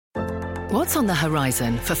What's on the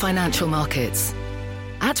horizon for financial markets?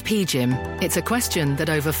 At PGIM, it's a question that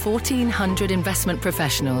over 1,400 investment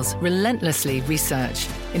professionals relentlessly research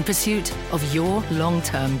in pursuit of your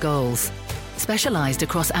long-term goals. Specialized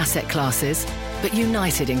across asset classes, but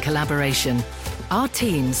united in collaboration, our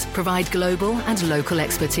teams provide global and local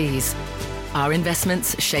expertise. Our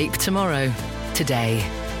investments shape tomorrow, today.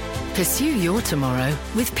 Pursue your tomorrow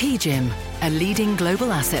with PGIM, a leading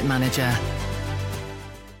global asset manager.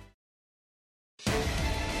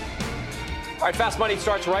 All right, Fast Money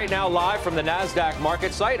starts right now live from the NASDAQ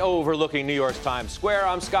market site overlooking New York's Times Square.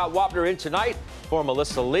 I'm Scott Wapner in tonight for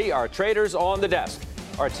Melissa Lee, our traders on the desk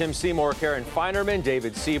are Tim Seymour, Karen Feinerman,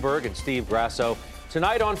 David Seaberg, and Steve Grasso.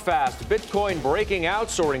 Tonight on Fast, Bitcoin breaking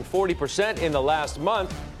out, soaring 40% in the last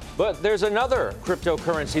month. But there's another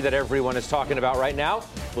cryptocurrency that everyone is talking about right now.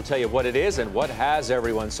 We'll tell you what it is and what has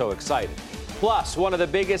everyone so excited. Plus, one of the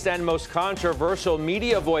biggest and most controversial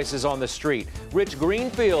media voices on the street, Rich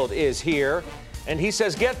Greenfield, is here. And he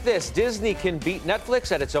says, get this, Disney can beat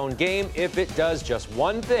Netflix at its own game if it does just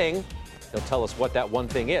one thing. He'll tell us what that one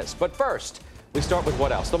thing is. But first, we start with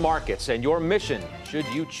what else? The markets and your mission, should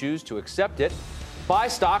you choose to accept it. Buy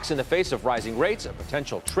stocks in the face of rising rates, a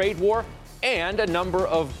potential trade war, and a number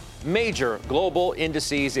of major global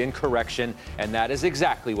indices in correction, and that is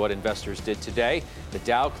exactly what investors did today. The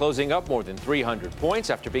Dow closing up more than 300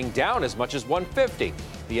 points after being down as much as 150.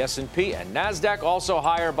 The S&P and NASDAQ also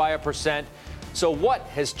higher by 1%. So what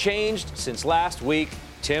has changed since last week?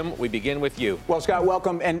 Tim, we begin with you. Well, Scott,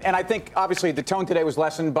 welcome. And I think, obviously, the tone today was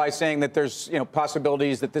lessened by saying that there's,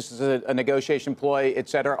 possibilities that this is a negotiation ploy, et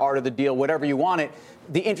cetera, art of the deal, whatever you want it.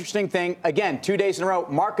 The interesting thing, again, 2 days in a row,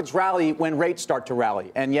 markets rally when rates start to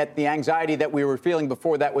rally. And yet the anxiety that we were feeling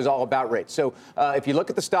before that was all about rates. So if you look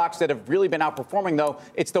at the stocks that have really been outperforming, though,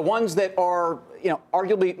 it's the ones that are,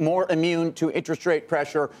 arguably more immune to interest rate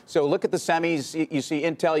pressure. So look at the semis. You see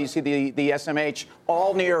Intel, you see the SMH,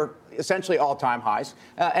 all near essentially all-time highs.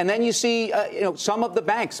 And then you see, some of the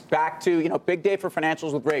banks back to, big day for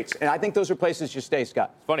financials with rates. And I think those are places you stay,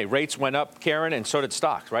 Scott. It's funny. Rates went up, Karen, and so did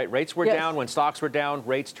stocks, right? Rates were down when stocks were down.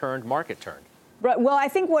 Rates turned, market turned. Right. Well, I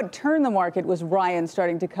think what turned the market was Ryan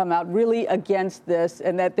starting to come out really against this,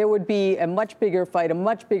 and that there would be a much bigger fight, a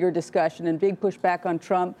much bigger discussion, and big pushback on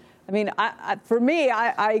Trump. I mean, for me,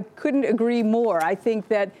 I couldn't agree more. I think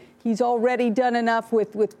that he's already done enough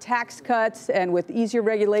with tax cuts and with easier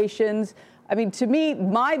regulations. I mean, to me,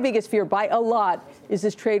 my biggest fear by a lot is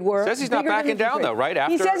this trade war. Says he's not backing down, though, right?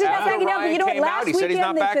 He says he's not backing down, but you know what? Last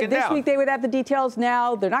weekend, they said this week they would have the details.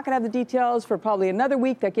 Now they're not going to have the details for probably another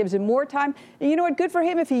week. That gives him more time. And you know what? Good for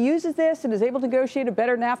him if he uses this and is able to negotiate a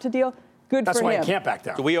better NAFTA deal. Good for him. That's why he can't back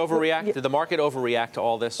down. Do we overreact? Did the market overreact to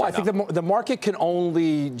all this? Well, I think the market can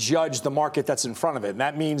only judge the market that's in front of it. And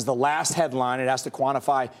that means the last headline, it has to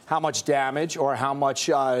quantify how much damage or how much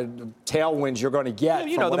tailwinds you're going to get.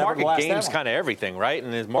 The market games kind of everything, right?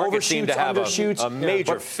 And the market seemed to have a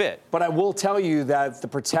major fit. But I will tell you that the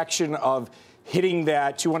protection of hitting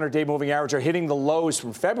that 200-day moving average or hitting the lows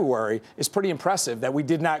from February is pretty impressive, that we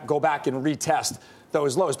did not go back and retest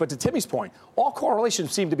those lows. But to Timmy's point, all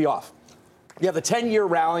correlations seem to be off. You have the 10-year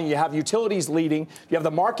rallying, you have utilities leading, you have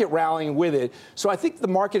the market rallying with it. So I think the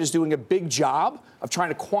market is doing a big job of trying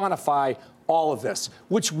to quantify all of this,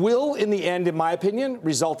 which will, in the end, in my opinion,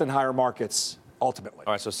 result in higher markets ultimately.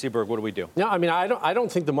 All right, so Seaberg, what do we do? No, I mean, I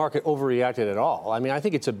don't think the market overreacted at all. I mean, I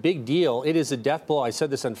think it's a big deal. It is a death blow. I said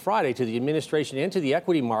this on Friday to the administration and to the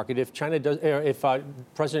equity market if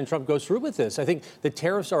President Trump goes through with this. I think the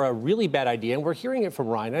tariffs are a really bad idea, and we're hearing it from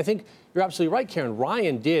Ryan. I think you're absolutely right, Karen.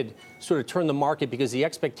 Ryan did sort of turn the market because the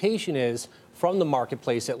expectation is, from the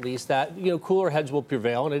marketplace at least, that cooler heads will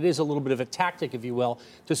prevail, and it is a little bit of a tactic, if you will,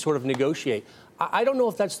 to sort of negotiate. I don't know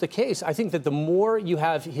if that's the case. I think that the more you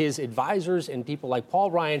have his advisors and people like Paul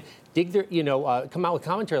Ryan dig their, come out with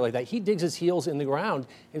commentary like that, he digs his heels in the ground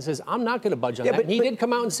and says, I'm not going to budge on that. And he did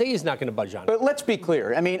come out and say he's not going to budge on it. But let's be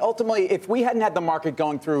clear. I mean, ultimately, if we hadn't had the market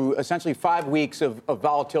going through essentially 5 weeks of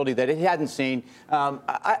volatility that it hadn't seen,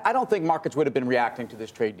 I don't think markets would have been reacting to this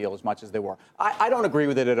trade deal as much as they were. I don't agree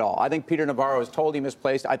with it at all. I think Peter Navarro is totally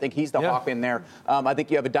misplaced. I think he's the hawk in there. I think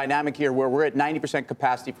you have a dynamic here where we're at 90%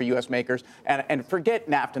 capacity for U.S. makers. And forget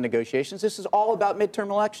NAFTA negotiations. This is all about midterm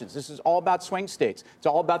elections. This is all about swing states. It's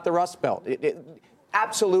all about the Rust Belt.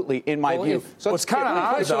 Absolutely, in my view. So it's kind of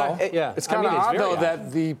odd, though. It's kind of odd, though,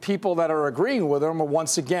 that the people that are agreeing with him are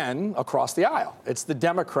once again across the aisle. It's the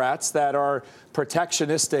Democrats that are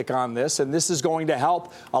protectionistic on this, and this is going to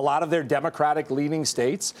help a lot of their Democratic-leaning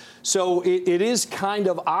states. So it is kind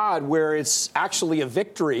of odd where it's actually a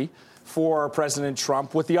victory for President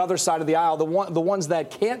Trump. With the other side of the aisle, the ones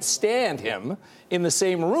that can't stand him in the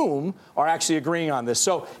same room are actually agreeing on this.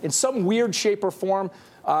 So in some weird shape or form,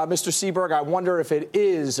 Mr. Seaberg, I wonder if it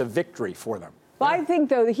is a victory for them. Well, I think,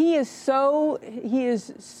 though, that he is so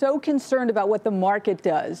concerned about what the market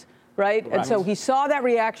does. Right? And so he saw that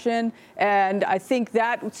reaction, and I think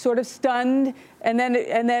that sort of stunned. And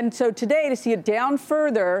then so today to see it down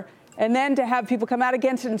further, and then to have people come out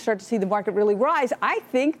against it and start to see the market really rise, I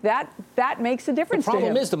think that makes a difference. The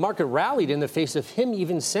problem is the market rallied in the face of him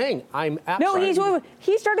even saying, "I'm absolutely." No,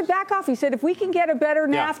 he started back off. He said, "If we can get a better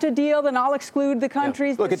NAFTA deal, then I'll exclude the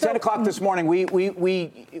countries." Look, at 10 o'clock this morning,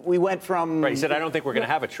 we went from. Right. He said, "I don't think we're going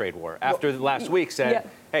to have a trade war." After last week, said,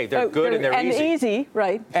 "Hey, they're good and they're easy."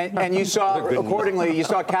 Right. And you saw accordingly, you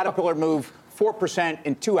saw Caterpillar move 4%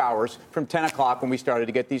 in 2 hours from 10 o'clock when we started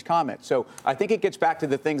to get these comments. So I think it gets back to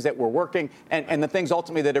the things that were working and the things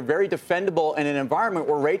ultimately that are very defendable in an environment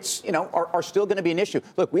where rates, are still going to be an issue.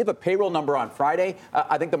 Look, we have a payroll number on Friday.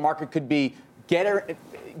 I think the market could be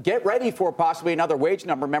get ready for possibly another wage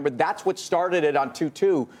number. Remember, that's what started it on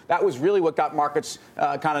 2-2. That was really what got markets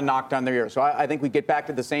kind of knocked on their ear. So I think we get back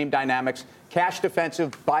to the same dynamics. Cash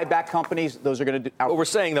defensive, buyback companies, those are going to do. But we're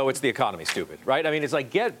saying, though, it's the economy, stupid, right? I mean, it's like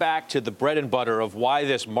get back to the bread and butter of why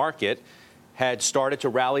this market had started to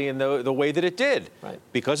rally in the way that it did. Right.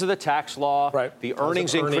 Because of the tax law, the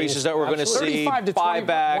earnings increases that we're going to see, 35 to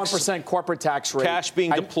buybacks, 1% corporate tax rate. Cash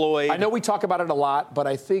being deployed. I know we talk about it a lot, but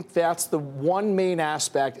I think that's the one main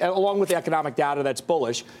aspect, along with the economic data that's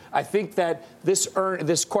bullish. I think that this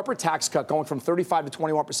corporate tax cut going from 35 to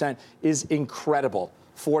 21% is incredible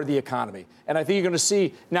for the economy. And I think you're going to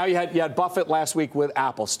see, now you had Buffett last week with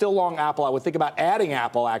Apple. Still long Apple. I would think about adding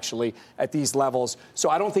Apple, actually, at these levels. So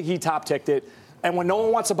I don't think he top-ticked it. And when no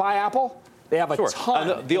one wants to buy Apple, they have a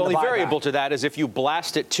ton. The only variable to that is if you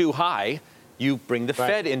blast it too high, you bring the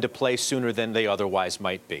Fed into play sooner than they otherwise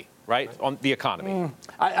might be. Right? On the economy.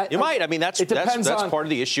 You might. I mean, that's part of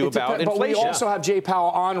the issue about inflation. But we also have Jay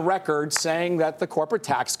Powell on record saying that the corporate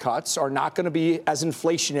tax cuts are not going to be as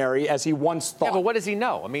inflationary as he once thought. Yeah, but what does he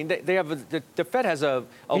know? I mean, they have the Fed has a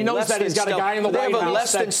he knows that he's got a guy in the White House. They have a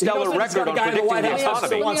less than stellar record on predicting the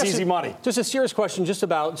economy. He wants easy money. Just a serious question just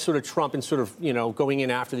about sort of Trump and sort of, going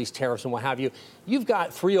in after these tariffs and what have you. You've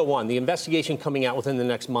got 301, the investigation coming out within the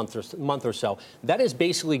next month or so. That is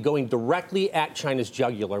basically going directly at China's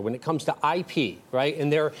jugular when it comes to IP, right?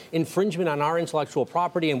 And their infringement on our intellectual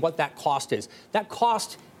property and what that cost is. That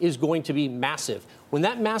cost is going to be massive. When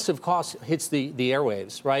that massive cost hits the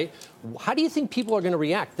airwaves, right, how do you think people are going to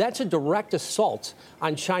react? That's a direct assault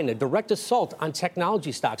on China, direct assault on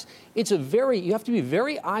technology stocks. You have to be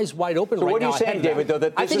very eyes wide open right now. So what are you saying, David, though,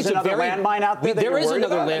 that this is another landmine out there? There is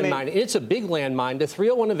another landmine. It's a big landmine. The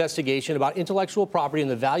 301 investigation about intellectual property and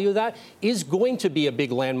the value of that is going to be a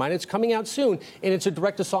big landmine. It's coming out soon, and it's a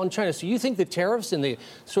direct assault on China. So you think the tariffs and the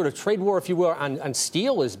sort of trade war, if you will, on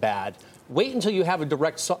steel is bad? Wait until you have a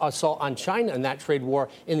direct assault on China and that trade war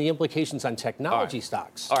and the implications on technology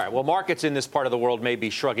stocks. All right. Well, markets in this part of the world may be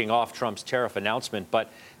shrugging off Trump's tariff announcement, but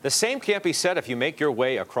the same can't be said if you make your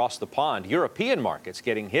way across the pond. European markets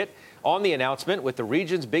getting hit on the announcement, with the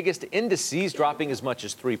region's biggest indices dropping as much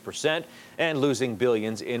as 3% and losing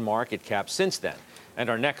billions in market cap since then. And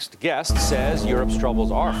our next guest says Europe's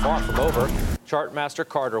troubles are far from over. Chartmaster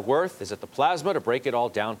Carter Worth is at the Plasma to break it all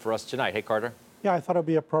down for us tonight. Hey, Carter. Yeah, I thought it would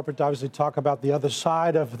be appropriate to obviously talk about the other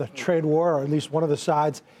side of the trade war, or at least one of the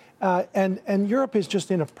sides. And Europe is just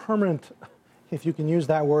in a permanent, if you can use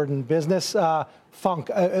that word in business, funk.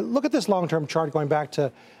 Look at this long-term chart going back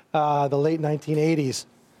to the late 1980s.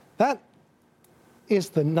 That is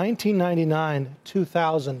the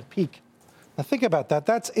 1999-2000 peak. Now think about that.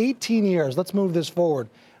 That's 18 years. Let's move this forward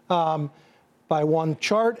by one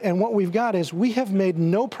chart. And what we've got is we have made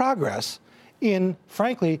no progress in,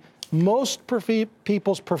 frankly, most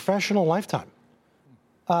people's professional lifetime.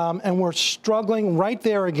 And we're struggling right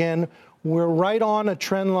there again. We're right on a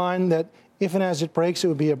trend line that if and as it breaks, it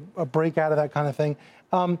would be a break out of that kind of thing.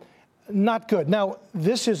 Not good. Now,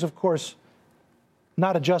 this is, of course,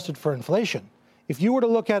 not adjusted for inflation. If you were to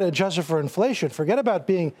look at it adjusted for inflation, forget about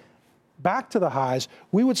being back to the highs,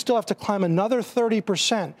 we would still have to climb another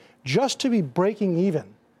 30% just to be breaking even.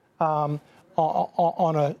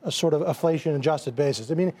 On a sort of inflation-adjusted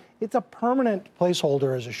basis. I mean, it's a permanent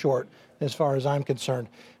placeholder as a short, as far as I'm concerned.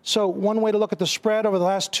 So one way to look at the spread over the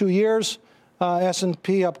last 2 years,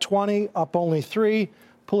 S&P up 20, up only 3.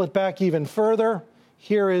 Pull it back even further.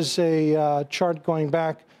 Here is a chart going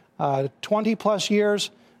back 20-plus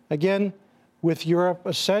years. Again, with Europe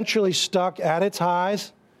essentially stuck at its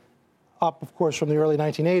highs, up, of course, from the early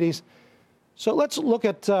 1980s. So let's look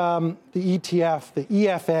at the ETF, the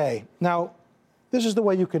EFA. Now, this is the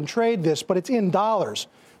way you can trade this, but it's in dollars.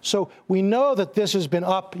 So we know that this has been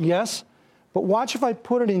up, yes, but watch if I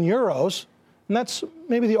put it in euros. And that's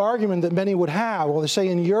maybe the argument that many would have. Well, they say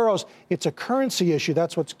in euros, it's a currency issue.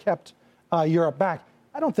 That's what's kept Europe back.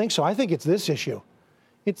 I don't think so. I think it's this issue.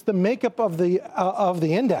 It's the makeup of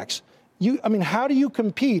the index. How do you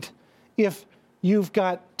compete if you've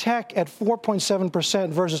got tech at 4.7%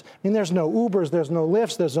 versus, there's no Ubers, there's no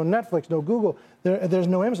Lyfts, there's no Netflix, no Google, there's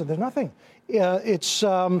no Amazon, there's nothing. It's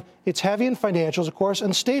heavy in financials, of course,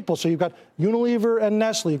 and staples. So you've got Unilever and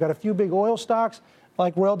Nestle. You've got a few big oil stocks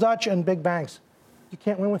like Royal Dutch and big banks. You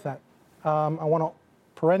can't win with that. I want to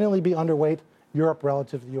perennially be underweight Europe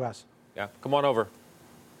relative to the U.S. Yeah, come on over.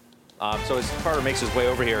 So as Carter makes his way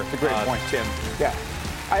over here. It's a great point, Tim. Yeah.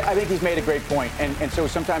 I think he's made a great point. And so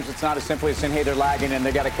sometimes it's not as simply as saying, hey, they're lagging and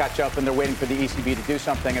they've got to catch up and they're waiting for the ECB to do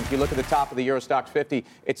something. And if you look at the top of the Eurostoxx 50,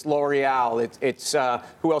 it's L'Oreal, it's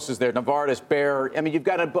who else is there? Novartis, Bayer. You've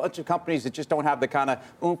got a bunch of companies that just don't have the kind of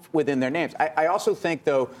oomph within their names. I also think,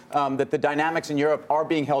 though, that the dynamics in Europe are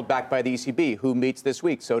being held back by the ECB, who meets this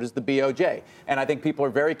week. So does the BOJ. And I think people are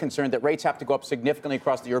very concerned that rates have to go up significantly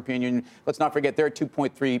across the European Union. Let's not forget they're at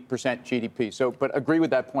 2.3% GDP. So, but agree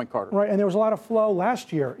with that point, Carter. Right, and there was a lot of flow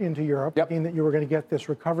last year into Europe, thinking that you were going to get this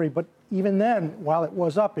recovery. But even then, while it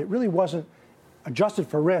was up, it really wasn't adjusted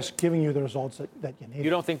for risk, giving you the results that you need.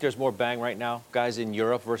 You don't think there's more bang right now, guys, in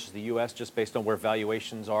Europe versus the U.S., just based on where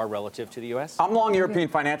valuations are relative to the U.S.? I'm long European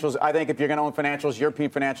financials. I think if you're going to own financials,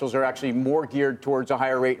 European financials are actually more geared towards a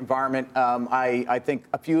higher rate environment. I think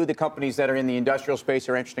a few of the companies that are in the industrial space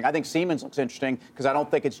are interesting. I think Siemens looks interesting because I don't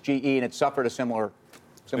think it's GE, and it suffered a similar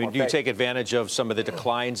do you take advantage of some of the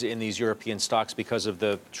declines in these European stocks because of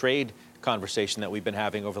the trade conversation that we've been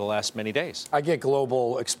having over the last many days? I get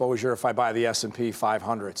global exposure if I buy the S&P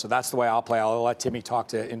 500. So that's the way I'll play. I'll let Timmy talk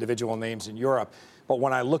to individual names in Europe. But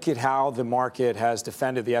when I look at how the market has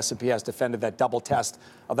defended, the S&P has defended that double test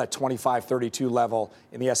of that 2532 level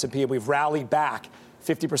in the S&P, and we've rallied back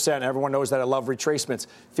 50%. Everyone knows that I love retracements.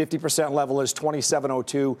 50% level is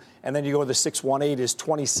 2702, and then you go to the 618 is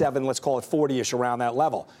 27, let's call it 40-ish around that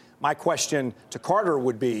level. My question to Carter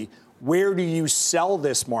would be, where do you sell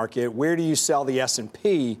this market? Where do you sell the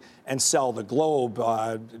S&P and sell the globe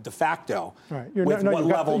de facto? Right. You've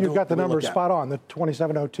got the numbers spot on. The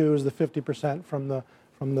 2702 is the 50% from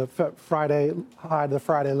the Friday high to the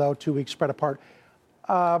Friday low, 2 weeks spread apart.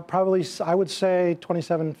 Probably, I would say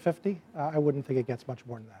 2750. I wouldn't think it gets much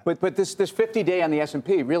more than that. But this 50-day on the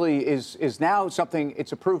S&P really is now something.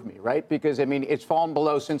 It's approved me, right? Because it's fallen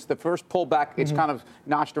below since the first pullback. It's kind of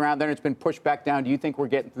notched around there. And it's been pushed back down. Do you think we're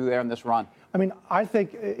getting through there in this run? I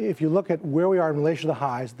think if you look at where we are in relation to the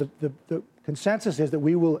highs, the consensus is that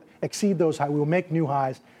we will exceed those highs. We will make new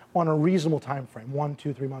highs on a reasonable time frame, 1,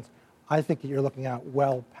 2, 3 months. I think that you're looking out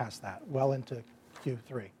well past that, well into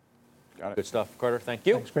Q3. Got it. Good stuff, Carter. Thank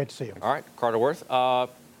you. Thanks. Great to see you. All right, Carter Worth.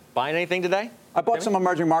 Buying anything today? I bought some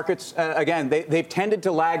emerging markets. Again, they've tended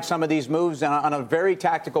to lag some of these moves on a very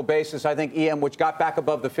tactical basis. I think EM, which got back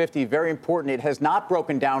above the 50, very important. It has not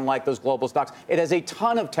broken down like those global stocks. It has a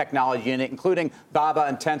ton of technology in it, including Baba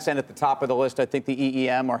and Tencent at the top of the list. I think the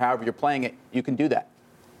EEM, or however you're playing it, you can do that.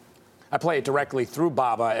 I play it directly through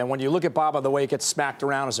Baba. And when you look at Baba, the way it gets smacked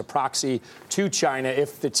around as a proxy to China,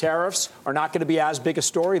 if the tariffs are not going to be as big a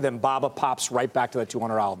story, then Baba pops right back to that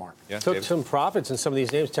 $200 mark. Yeah, took some profits in some of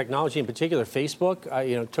these names, technology in particular.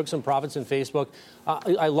 Facebook, took some profits in Facebook.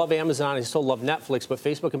 I love Amazon. I still love Netflix, but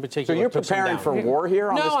Facebook in particular. So you're preparing for war here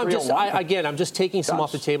on this 301? I'm just taking some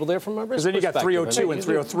off the table there from a risk Because then you got 302 and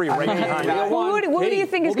 303 right behind it. Who do you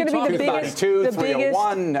think is going to be the biggest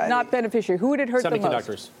not beneficiary? Who would it hurt the most?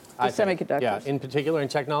 Semiconductors. Semiconductors. Yeah, in particular in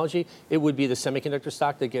technology, it would be the semiconductor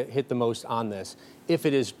stock that get hit the most on this. If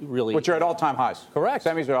it is really. Which are at all-time highs. Correct.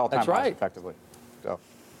 Semis are at all-time highs, right. Effectively. So.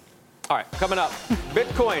 All right, coming up,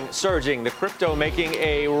 Bitcoin surging, the crypto making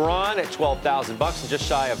a run at $12,000 and just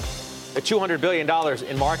shy of $200 billion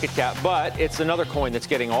in market cap. But it's another coin that's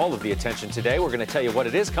getting all of the attention today. We're going to tell you what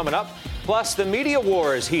it is coming up. Plus, the media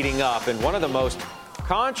war is heating up, and one of the most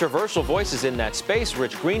controversial voices in that space,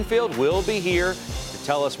 Rich Greenfield, will be here to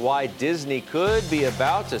tell us why Disney could be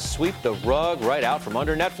about to sweep the rug right out from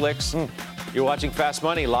under Netflix. You're watching Fast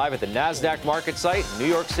Money live at the NASDAQ market site, New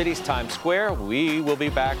York City's Times Square. We will be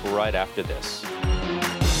back right after this.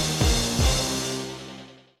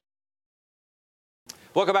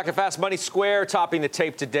 Welcome back to Fast Money. Square topping the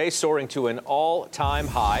tape today, soaring to an all-time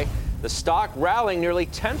high. The stock rallying nearly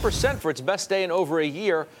 10% for its best day in over a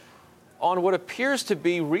year on what appears to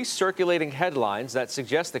be recirculating headlines that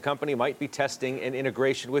suggest the company might be testing an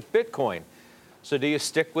integration with Bitcoin. So do you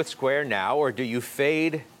stick with Square now, or do you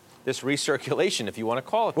fade this recirculation, if you want to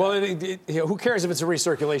call it that? Well, who cares if it's a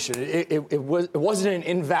recirculation? It wasn't an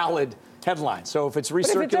invalid headline. So if it's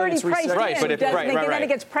recirculating, it's priced right. But then it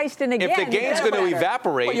gets priced in again. If the gain's going to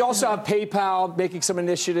evaporate. But you also have PayPal making some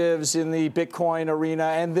initiatives in the Bitcoin arena.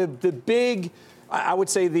 And the big, I would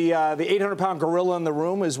say the 800-pound gorilla in the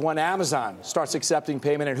room is when Amazon starts accepting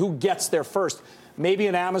payment and who gets there first. Maybe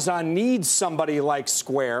an Amazon needs somebody like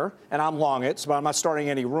Square, and I'm long it, so I'm not starting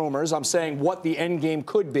any rumors. I'm saying what the end game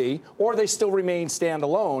could be, or they still remain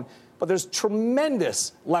standalone. But there's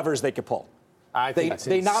tremendous levers they could pull.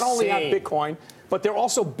 They not only have Bitcoin, but they're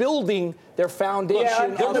also building their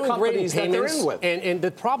foundation they're on the doing companies great that they're in with. And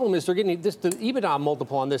the problem is they're getting this. The EBITDA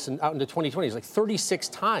multiple on this out into 2020 is like 36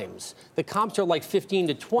 times. The comps are like 15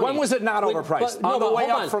 to 20. When was it not overpriced? On the way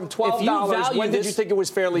up from $12, when did you think it was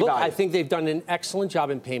fairly valued? I think they've done an excellent job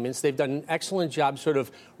in payments. They've done an excellent job sort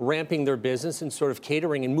of ramping their business and sort of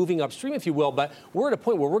catering and moving upstream, if you will. But we're at a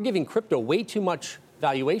point where we're giving crypto way too much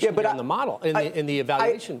valuation in the model, in the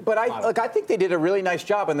evaluation model. I think they did a really nice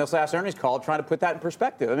job in this last earnings call trying to put that in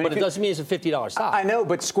perspective. I mean, but it doesn't mean it's a $50 stock. I know,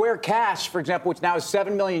 but Square Cash, for example, which now has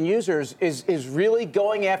 7 million users, is really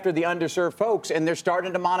going after the underserved folks, and they're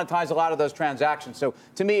starting to monetize a lot of those transactions. So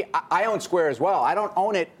to me, I own Square as well. I don't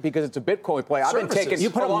own it because it's a Bitcoin play. I've been taking you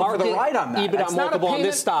put a for the ride on that. EBITDA multiple on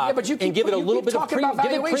this stock, but you and give it a little bit of premium.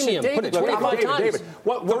 Give it premium. Put it 25 times. David,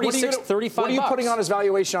 what are you putting on as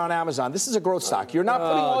valuation on Amazon? This is a growth stock. You're not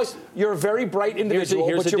putting all. You're a very bright individual,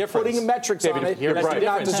 but you're putting metrics on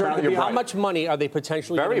it. How much money are they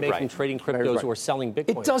potentially going to make from trading cryptos or selling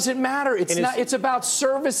Bitcoin? It doesn't matter. It's not. It's about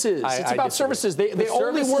services. It's about services. They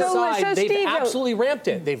only work. They've absolutely ramped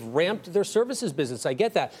it. They've ramped their services business. I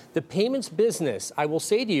get that. The payments business, I will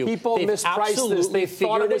say to you, people mispriced this. They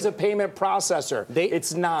thought it was a payment processor.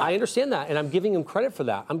 It's not. I understand that, and I'm giving them credit for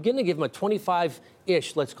that. I'm going to give them a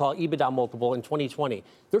 25-ish, let's call it, EBITDA multiple in 2020.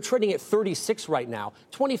 They're trading at 36 right now.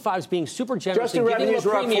 25 is being super generous and giving them a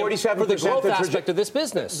premium for the growth aspect of this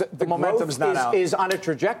business. The momentum's not out. Is on a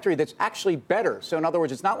trajectory that's actually better. So in other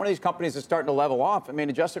words, it's not one of these companies that's starting to level off. I mean,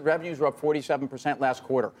 adjusted revenues were up 47% last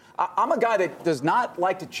quarter. I'm a guy that does not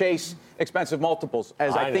like to chase expensive multiples,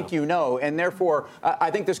 as I think you know, and therefore I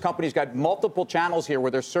think this company's got multiple channels here where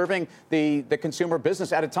they're serving the consumer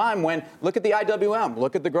business at a time when, look at the IWM,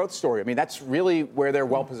 look at the growth story. I mean, that's really where they're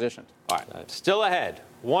well positioned. All right, still ahead.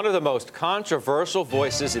 One of the most controversial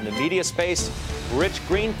voices in the media space, Rich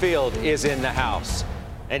Greenfield, is in the house.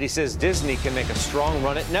 And he says Disney can make a strong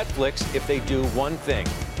run at Netflix if they do one thing.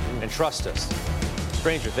 And trust us,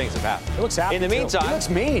 stranger things have happened. It looks happy. In the meantime, He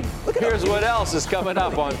looks mean. Here's what else is coming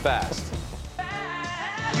up on Fast.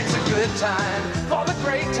 It's a good time for the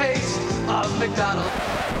great taste of McDonald's.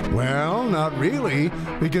 Well, not really,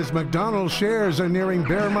 because McDonald's shares are nearing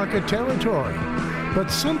bear market territory. But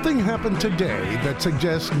something happened today that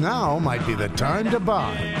suggests now might be the time to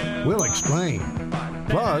buy. We'll explain.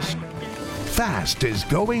 Plus, Fast is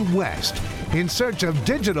going west in search of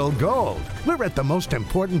digital gold. We're at the most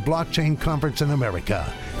important blockchain conference in America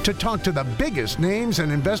to talk to the biggest names and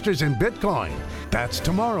investors in Bitcoin. That's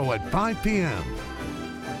tomorrow at 5 p.m.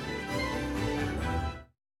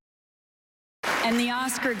 And the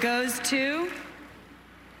Oscar goes to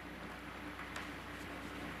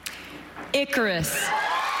Icarus,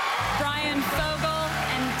 Brian Fogel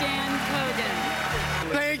and Dan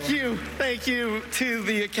Kogan. Thank you to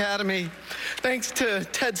the Academy. Thanks to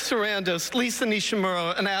Ted Sarandos, Lisa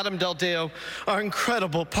Nishimura, and Adam Del Deo, our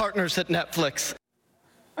incredible partners at Netflix.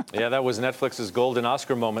 Yeah, that was Netflix's golden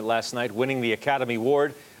Oscar moment last night, winning the Academy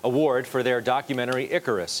Award for their documentary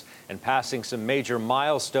Icarus and passing some major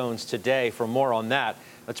milestones today. For more on that,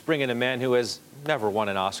 let's bring in a man who has never won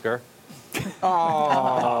an Oscar.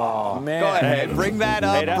 Oh, man. Go ahead, bring that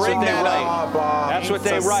up. Hey, that's bring what they that write. up, Bob. That's what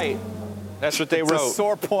they write. That's what they wrote. It's a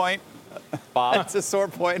sore point. Bob. That's a sore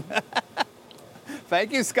point.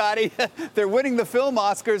 Thank you, Scotty. They're winning the film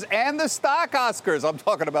Oscars and the stock Oscars. I'm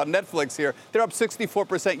talking about Netflix here. They're up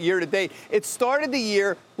 64% year to date. It started the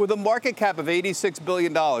year with a market cap of $86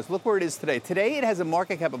 billion. Look where it is today. Today, it has a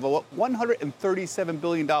market cap of $137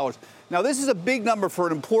 billion. Now, this is a big number for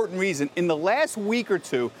an important reason. In the last week or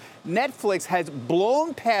two, Netflix has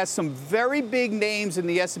blown past some very big names in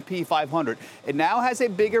the S&P 500. It now has a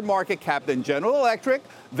bigger market cap than General Electric,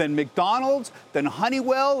 than McDonald's, than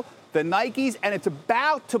Honeywell, the Nikes, and it's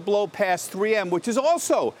about to blow past 3M, which is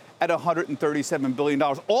also at $137 billion.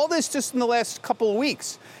 All this just in the last couple of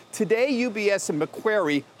weeks. Today, UBS and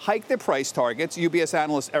Macquarie hiked their price targets. UBS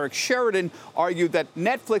analyst Eric Sheridan argued that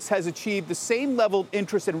Netflix has achieved the same level of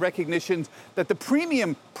interest and recognition that the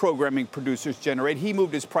premium programming producers generate. He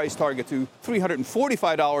moved his price target to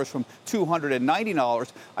 $345 from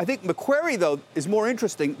 $290. I think Macquarie, though, is more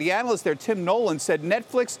interesting. The analyst there, Tim Nolan, said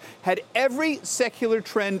Netflix had every secular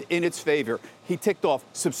trend in its favor. He ticked off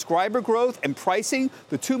subscriber growth and pricing,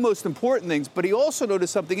 the two most important things, but he also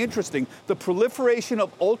noticed something interesting. The proliferation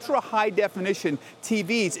of ultra-high-definition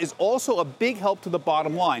TVs is also a big help to the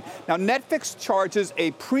bottom line. Now, Netflix charges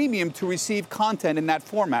a premium to receive content in that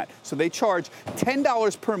format. So they charge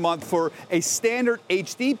 $10 per month for a standard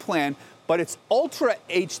HD plan, but its Ultra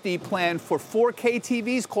HD plan for 4K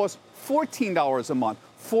TVs costs $14 a month.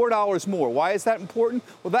 $4 more. Why is that important?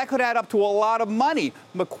 Well, that could add up to a lot of money.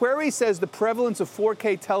 Macquarie says the prevalence of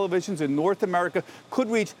 4K televisions in North America could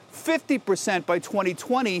reach 50% by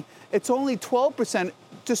 2020. It's only 12%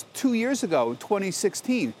 just 2 years ago, in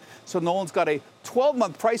 2016. So Nolan's got a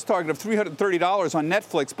 12-month price target of $330 on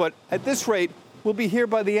Netflix, but at this rate, we'll be here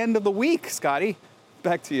by the end of the week, Scotty.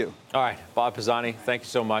 Back to you. All right, Bob Pisani, thank you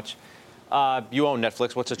so much. You own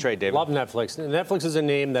Netflix. What's the trade, David? Love Netflix. Netflix is a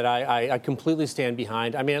name that I completely stand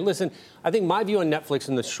behind. I mean, listen, I think my view on Netflix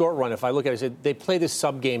in the short run, if I look at it, is that they play this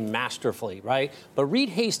sub-game masterfully, right? But Reed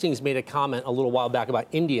Hastings made a comment a little while back about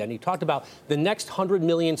India, and he talked about the next 100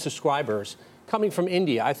 million subscribers coming from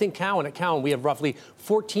India. I think at Cowen, we have roughly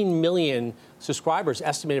 14 million subscribers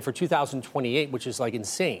estimated for 2028, which is like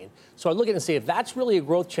insane. So I look at it and say, if that's really a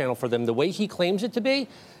growth channel for them, the way he claims it to be,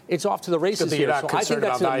 it's off to the races here. So I think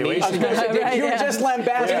that's an amazing. You were just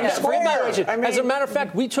lambasting Square. I mean, as a matter of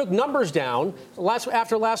fact, we took numbers down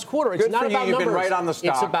after last quarter. It's not about numbers. Right on the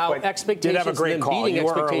stock, it's about expectations. Did have a great call. Beating You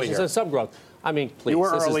were expectations and sub growth. I mean, please. You were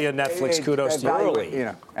early in Netflix. Kudos to you. Early.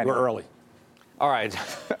 You were early. All right.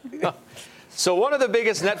 So one of the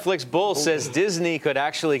biggest Netflix bulls says Disney could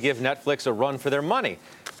actually give Netflix a run for their money.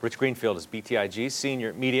 Rich Greenfield is BTIG's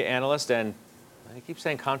senior media analyst, and he keeps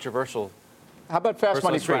saying controversial. How about Fast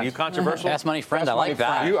Money Friends? Are you controversial? Fast Money Friends, I like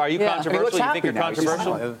that. Are you controversial? You think you're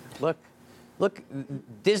controversial? Look,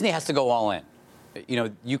 Disney has to go all in. You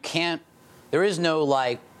know, you can't, there is no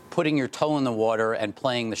like putting your toe in the water and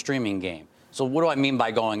playing the streaming game. So what do I mean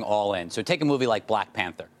by going all in? So take a movie like Black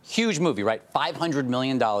Panther. Huge movie, right? $500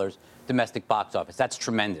 million domestic box office. That's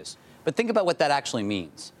tremendous. But think about what that actually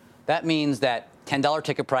means. That means that $10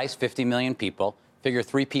 ticket price, 50 million people. Figure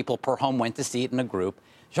 3 people per home went to see it in a group.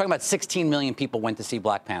 You're talking about 16 million people went to see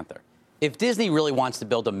Black Panther. If Disney really wants to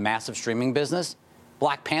build a massive streaming business,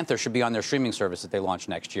 Black Panther should be on their streaming service that they launch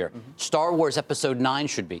next year. Star Wars Episode 9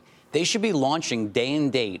 should be. They should be launching day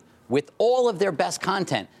and date with all of their best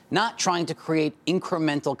content, not trying to create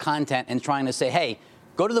incremental content and trying to say, hey,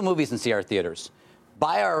 go to the movies and see our theaters.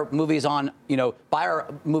 Buy our movies on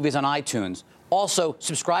iTunes. Also,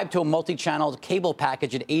 subscribe to a multi-channel cable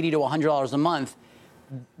package at $80 to $100 a month.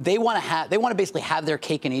 They want to basically have their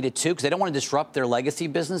cake and eat it too, because they don't want to disrupt their legacy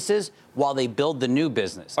businesses while they build the new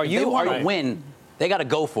business. If they want to win, they got to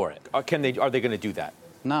go for it. Are they going to do that?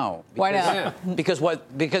 No. Why not?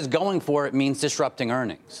 Because going for it means disrupting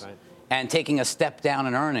earnings and taking a step down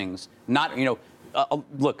in earnings. Not,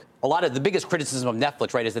 look, a lot of the biggest criticism of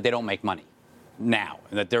Netflix, right, is that they don't make money now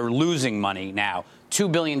and that they're losing money now. $2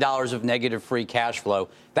 billion of negative free cash flow.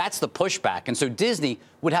 That's the pushback. And so Disney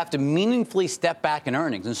would have to meaningfully step back in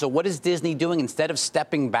earnings. And so what is Disney doing? Instead of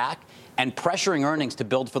stepping back and pressuring earnings to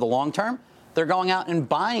build for the long term, they're going out and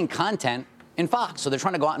buying content in Fox. So they're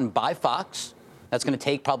trying to go out and buy Fox. That's going to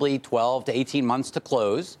take probably 12 to 18 months to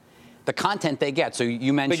close. The content they get. So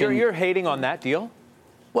you mentioned... But you're hating on that deal?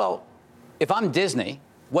 Well, if I'm Disney,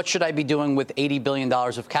 what should I be doing with $80 billion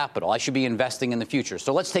of capital? I should be investing in the future.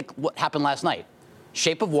 So let's take what happened last night.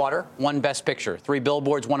 Shape of Water won Best Picture. 3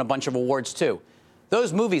 Billboards won a bunch of awards, too.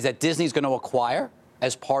 Those movies that Disney's going to acquire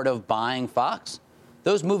as part of buying Fox,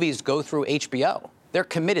 those movies go through HBO. They're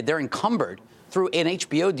committed. They're encumbered through an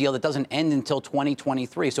HBO deal that doesn't end until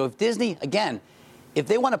 2023. So if Disney, again, if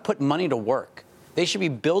they want to put money to work, they should be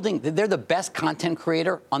building. They're the best content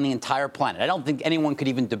creator on the entire planet. I don't think anyone could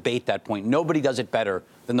even debate that point. Nobody does it better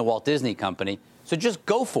than the Walt Disney Company. So just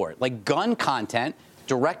go for it. Like gun content,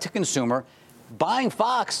 direct to consumer. Buying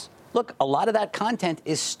Fox, look, a lot of that content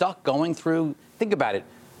is stuck going through, think about it,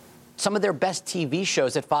 some of their best TV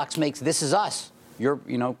shows that Fox makes, This Is Us.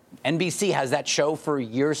 NBC has that show for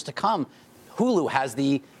years to come. Hulu has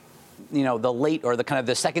the late or the kind of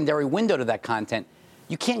the secondary window to that content.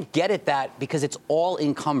 You can't get at that because it's all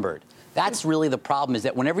encumbered. That's really the problem, is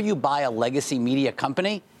that whenever you buy a legacy media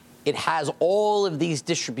company, it has all of these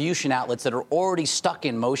distribution outlets that are already stuck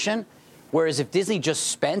in motion. Whereas if Disney just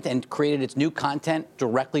spent and created its new content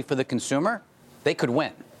directly for the consumer, they could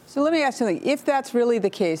win. So let me ask you something. If that's really the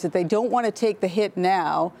case, that they don't want to take the hit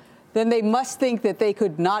now, then they must think that they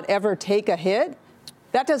could not ever take a hit?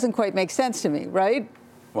 That doesn't quite make sense to me, right?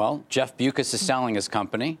 Well, Jeff Bewkes is selling his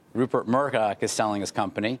company. Rupert Murdoch is selling his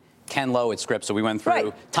company. Ken Lowe at Scripps, so we went through.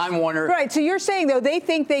 Right. Time Warner. Right, so you're saying, though, they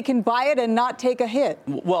think they can buy it and not take a hit.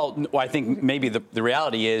 Well, I think maybe the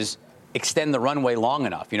reality is extend the runway long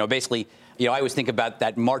enough. Basically, I always think about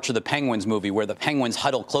that March of the Penguins movie where the Penguins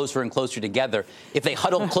huddle closer and closer together. If they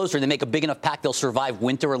huddle closer and they make a big enough pack, they'll survive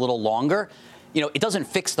winter a little longer. It doesn't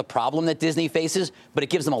fix the problem that Disney faces, but it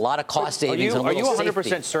gives them a lot of cost savings. Are you 100%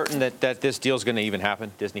 safety. certain that this deal is going to even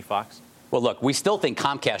happen, Disney-Fox? Well, look, we still think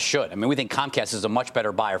Comcast should. I mean, we think Comcast is a much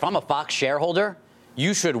better buyer. If I'm a Fox shareholder,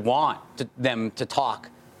 you should want them to talk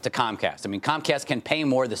to Comcast. I mean, Comcast can pay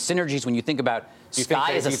more. The synergies, when you think about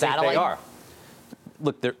Sky as a satellite. They are?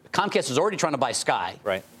 Look, Comcast is already trying to buy Sky.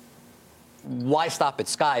 Right. Why stop at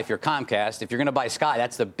Sky if you're Comcast? If you're going to buy Sky,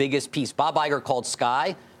 that's the biggest piece. Bob Iger called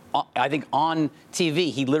Sky, I think on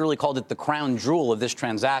TV, he literally called it the crown jewel of this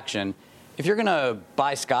transaction. If you're going to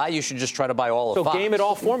buy Sky, you should just try to buy all of Fox. So game it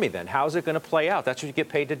all for me then. How's it going to play out? That's what you get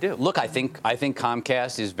paid to do. Look, I think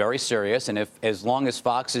Comcast is very serious, and as long as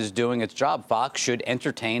Fox is doing its job, Fox should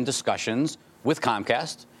entertain discussions with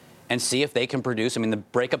Comcast and see if they can produce. I mean, the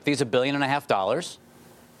breakup fee is $1.5 billion.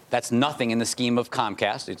 That's nothing in the scheme of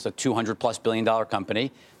Comcast. It's a $200+ billion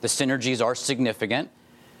company. The synergies are significant.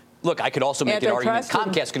 Look, I could also make an argument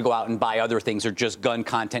Comcast could go out and buy other things or just gun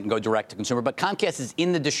content and go direct to consumer. But Comcast is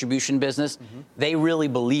in the distribution business. Mm-hmm. They really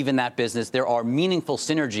believe in that business. There are meaningful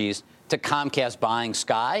synergies to Comcast buying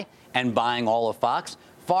Sky and buying all of Fox,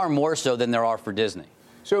 far more so than there are for Disney.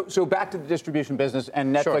 So back to the distribution business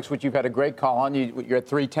and Netflix, which you've had a great call on. You're at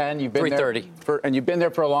 310. You've been 330. And you've been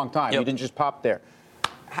there for a long time. Yep. You didn't just pop there.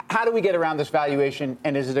 How do we get around this valuation?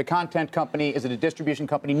 And is it a content company? Is it a distribution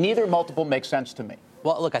company? Neither multiple makes sense to me.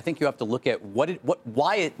 Well, look, I think you have to look at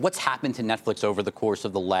what's happened to Netflix over the course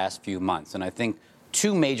of the last few months. And I think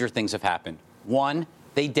two major things have happened. One,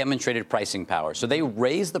 they demonstrated pricing power. So they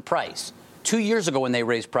raised the price. 2 years ago when they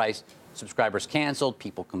raised price, subscribers canceled,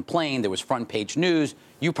 people complained, there was front page news.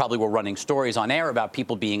 You probably were running stories on air about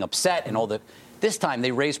people being upset and all that. This time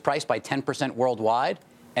they raised price by 10% worldwide,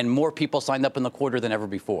 and more people signed up in the quarter than ever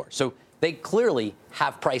before. So they clearly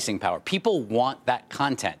have pricing power. People want that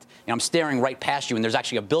content. I'm staring right past you, and there's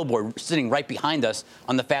actually a billboard sitting right behind us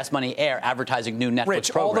on the Fast Money Air advertising new Netflix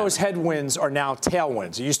Rich, programming. all those headwinds are now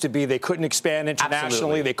tailwinds. It used to be they couldn't expand internationally.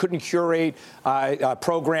 Absolutely. They couldn't curate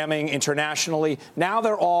programming internationally. Now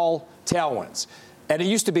they're all tailwinds. And it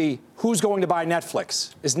used to be, who's going to buy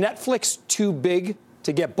Netflix? Is Netflix too big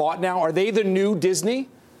to get bought now? Are they the new Disney?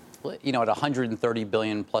 At $130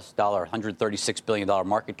 billion plus $136 billion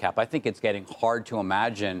market cap, I think it's getting hard to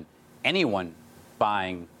imagine anyone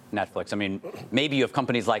buying Netflix. I mean, maybe you have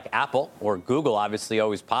companies like Apple or Google, obviously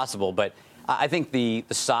always possible, but I think the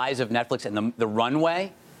size of Netflix and the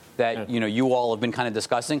runway that you all have been kind of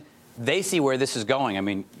discussing, they see where this is going. I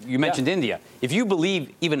mean, you mentioned India. If you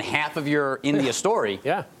believe even half of your India story,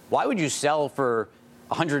 why would you sell for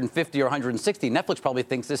 150 or 160? Netflix probably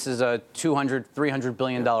thinks this is a $200, $300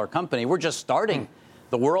 billion company. We're just starting.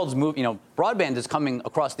 The world's moving. Broadband is coming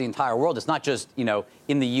across the entire world. It's not just,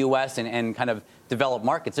 in the U.S. and kind of developed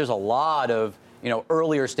markets. There's a lot of,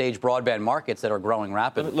 earlier stage broadband markets that are growing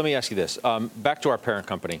rapidly. Let me ask you this. Back to our parent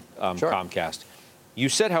company, Comcast. You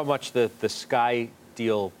said how much the Sky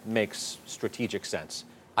deal makes strategic sense.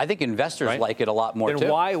 I think investors like it a lot more, too.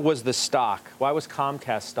 Why was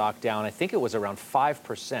Comcast stock down? I think it was around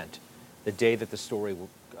 5% the day that the story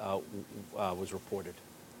was reported.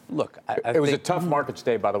 Look, it was a tough markets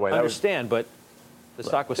day, by the way. I understand, but the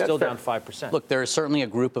stock was still down 5%. Look, there is certainly a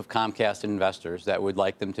group of Comcast investors that would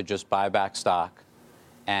like them to just buy back stock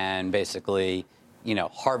and basically,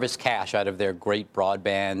 harvest cash out of their great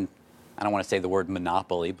broadband. I don't want to say the word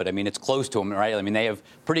monopoly, but I mean, it's close to them, right? I mean, they have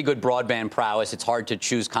pretty good broadband prowess. It's hard to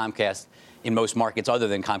choose Comcast in most markets other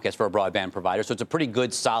than Comcast for a broadband provider. So it's a pretty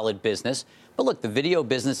good, solid business. But look, the video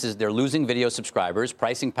businesses, they're losing video subscribers.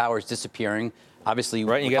 Pricing power is disappearing. Obviously,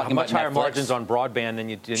 right, you get much higher Netflix. Margins on broadband than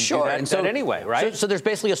you did that anyway, right? So there's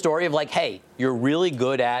basically a story of like, hey, you're really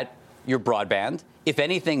good at your broadband. If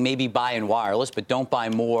anything, maybe buy in wireless, but don't buy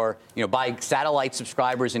more, buy satellite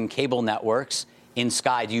subscribers in cable networks in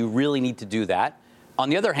Sky. Do you really need to do that? On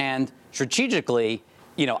the other hand, strategically,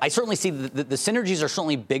 I certainly see the synergies are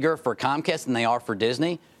certainly bigger for Comcast than they are for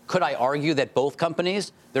Disney. Could I argue that both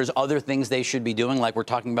companies, there's other things they should be doing, like we're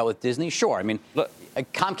talking about with Disney? Sure. I mean,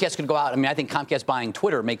 Comcast could go out. I mean, I think Comcast buying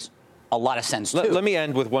Twitter makes a lot of sense, too. Let me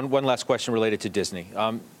end with one last question related to Disney.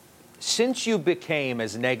 Since you became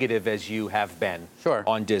as negative as you have been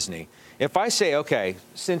on Disney, if I say, okay,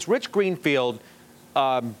 since Rich Greenfield,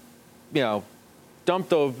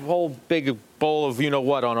 dumped a whole big bowl of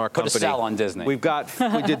you-know-what on our company. Put a sell on Disney. We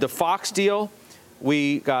did the Fox deal.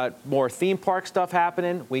 We got more theme park stuff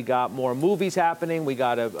happening. We got more movies happening. We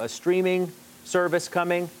got a streaming service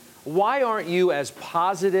coming. Why aren't you as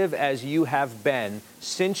positive as you have been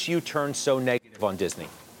since you turned so negative on Disney?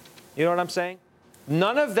 You know what I'm saying?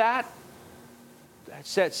 None of that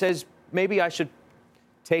says maybe I should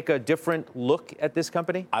take a different look at this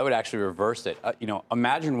company? I would actually reverse it.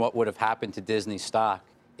 Imagine what would have happened to Disney stock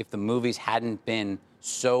if the movies hadn't been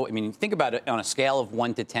so. I mean, think about it on a scale of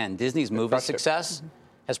 1 to 10. Disney's movie success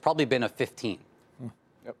has probably been a 15.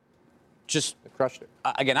 Yep. Just crushed it.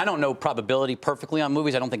 Again, I don't know probability perfectly on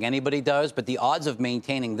movies. I don't think anybody does. But the odds of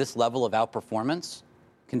maintaining this level of outperformance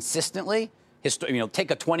consistently,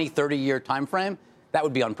 take a 20, 30-year time frame, that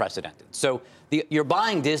would be unprecedented. So you're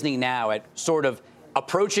buying Disney now at sort of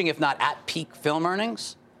approaching, if not at peak film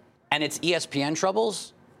earnings, and its ESPN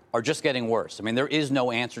troubles are just getting worse. I mean, there is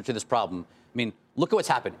no answer to this problem. I mean, look at what's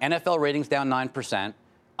happened. NFL ratings down 9%.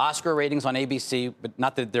 Oscar ratings on ABC, but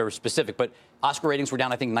not that they're specific, but Oscar ratings were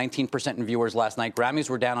down, I think, 19% in viewers last night. Grammys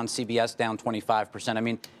were down on CBS, down 25%. I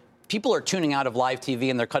mean, people are tuning out of live TV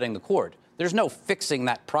and they're cutting the cord. There's no fixing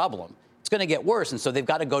that problem. It's going to get worse, and so they've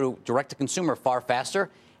got to go to direct-to-consumer far faster.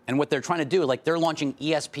 And what they're trying to do, like they're launching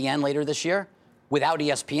ESPN later this year without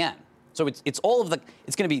ESPN. So it's all of the,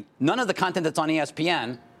 it's going to be none of the content that's on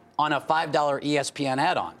ESPN on a $5 ESPN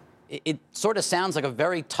add-on. It sort of sounds like a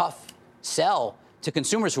very tough sell to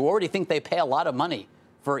consumers who already think they pay a lot of money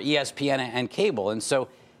for ESPN and cable. And so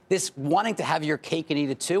this wanting to have your cake and eat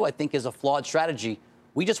it too, I think, is a flawed strategy.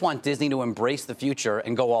 We just want Disney to embrace the future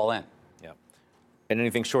and go all in. Yeah. And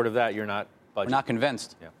anything short of that, you're not budgeting. We're not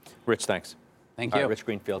convinced. Yeah. Rich, thanks. Thank you. Rich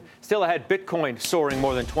Greenfield. Still ahead, Bitcoin soaring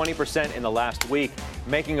more than 20% in the last week,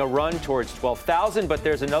 making a run towards 12,000. But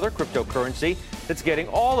there's another cryptocurrency that's getting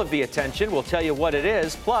all of the attention. We'll tell you what it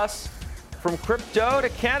is. Plus, from crypto to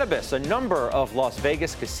cannabis, a number of Las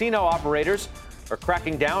Vegas casino operators are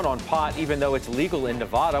cracking down on pot, even though it's legal in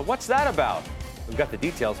Nevada. What's that about? We've got the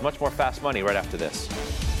details. Much more Fast Money right after this.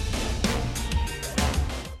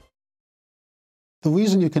 The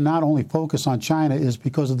reason you can not only focus on China is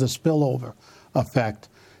because of the spillover effect.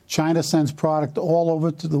 China sends product all over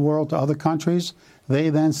to the world to other countries. They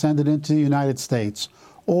then send it into the United States.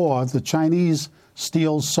 Or the Chinese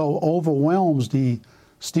steel so overwhelms the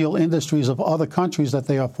steel industries of other countries that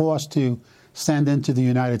they are forced to send into the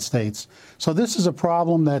United States. So this is a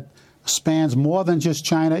problem that spans more than just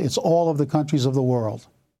China. It's all of the countries of the world.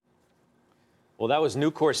 Well, that was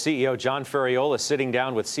Nucor CEO John Ferriola sitting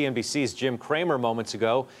down with CNBC's Jim Cramer moments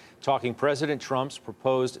ago, talking President Trump's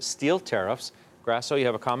proposed steel tariffs. Grasso, you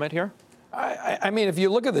have a comment here? I mean, if you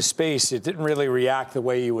look at the space, it didn't really react the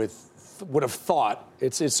way you would have thought.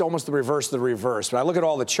 It's almost the reverse of the reverse. But I look at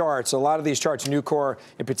all the charts. A lot of these charts, Nucor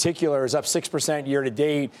in particular, is up 6% year to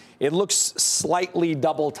date. It looks slightly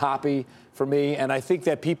double toppy for me, and I think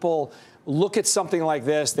that people look at something like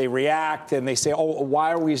this, they react, and they say, oh,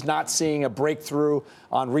 why are we not seeing a breakthrough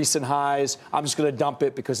on recent highs? I'm just going to dump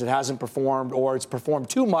it because it hasn't performed, or it's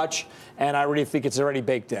performed too much, and I really think it's already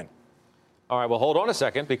baked in. All right, well, hold on a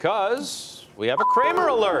second, because we have a Cramer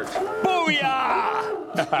alert.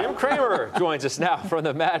 Booyah! Jim Cramer joins us now from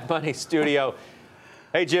the Mad Money studio.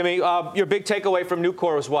 Hey, Jimmy, your big takeaway from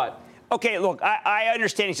Nucor was what? Okay, look, I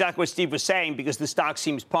understand exactly what Steve was saying because the stock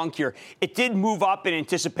seems punkier. It did move up in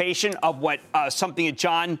anticipation of what something that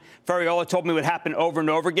John Ferriola told me would happen over and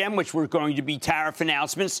over again, which were going to be tariff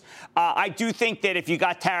announcements. I do think that if you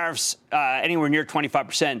got tariffs anywhere near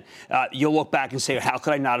 25%, you'll look back and say, how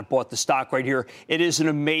could I not have bought the stock right here? It is an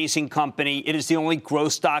amazing company. It is the only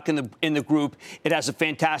growth stock in the group. It has a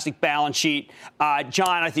fantastic balance sheet.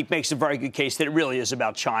 John, I think, makes a very good case that it really is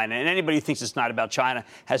about China. And anybody who thinks it's not about China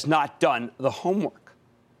has not done the homework.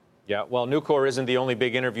 Yeah, well, Nucor isn't the only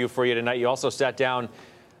big interview for you tonight. You also sat down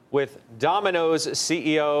with Domino's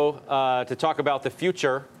CEO to talk about the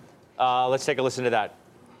future. Let's take a listen to that.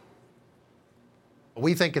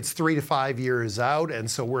 We think it's 3 to 5 years out, and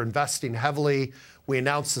so we're investing heavily. We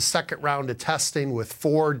announced the second round of testing with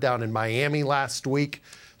Ford down in Miami last week.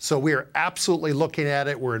 So we are absolutely looking at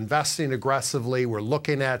it. We're investing aggressively. We're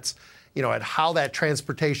looking at how that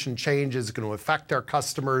transportation change is going to affect our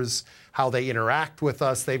customers, how they interact with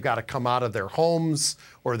us. They've got to come out of their homes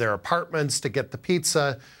or their apartments to get the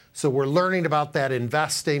pizza. So we're learning about that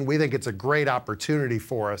investing. We think it's a great opportunity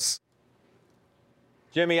for us.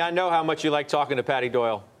 Jimmy, I know how much you like talking to Patty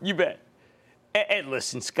Doyle. You bet. And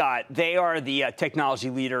listen, Scott, they are the technology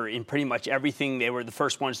leader in pretty much everything. They were the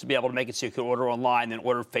first ones to be able to make it so you could order online, then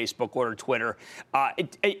order Facebook, order Twitter.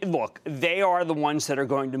 Look, they are the ones that are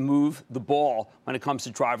going to move the ball when it comes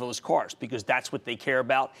to driverless cars because that's what they care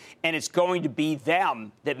about. And it's going to be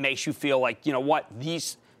them that makes you feel like, you know what,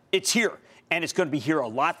 it's here. And it's going to be here a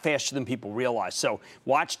lot faster than people realize. So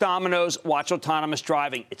watch Domino's, watch autonomous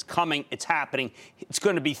driving. It's coming. It's happening. It's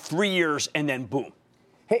going to be 3 years and then boom.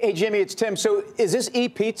 Hey, Jimmy, it's Tim. So is this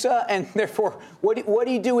e-pizza? And therefore, what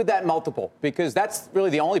do you do with that multiple? Because that's really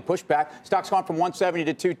the only pushback. Stock's gone from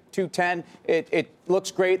 170 to 210. It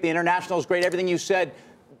looks great. The international is great. Everything you said.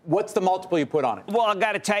 What's the multiple you put on it? Well, I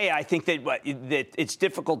got to tell you, I think that it's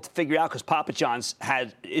difficult to figure out because Papa John's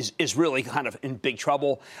is really kind of in big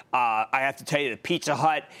trouble. I have to tell you that Pizza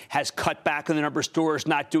Hut has cut back on the number of stores,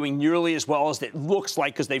 not doing nearly as well as it looks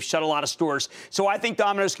like because they've shut a lot of stores. So I think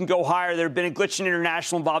Domino's can go higher. There have been a glitch in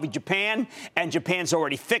international involving Japan, and Japan's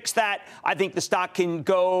already fixed that. I think the stock can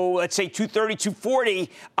go, let's say, 230, 240,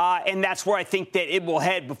 and that's where I think that it will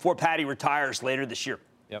head before Patty retires later this year.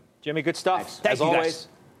 Yep. Jimmy, good stuff. Nice. Thank as you, always. guys.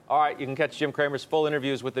 All right, you can catch Jim Cramer's full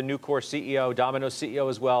interviews with the Nucor CEO, Domino's CEO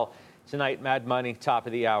as well. Tonight, Mad Money, top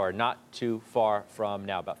of the hour, not too far from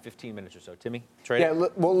now, about 15 minutes or so. Timmy, trade. Yeah,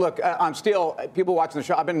 look, on steel, people watching the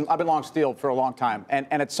show, I've been long steel for a long time. And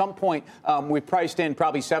at some point, we priced in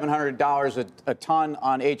probably $700 a ton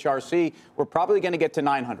on HRC. We're probably going to get to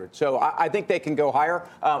 $900. So I think they can go higher.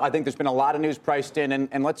 I think there's been a lot of news priced in,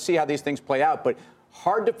 and let's see how these things play out. But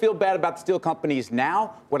hard to feel bad about the steel companies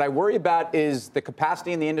now. What I worry about is the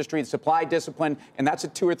capacity in the industry, the supply discipline, and that's a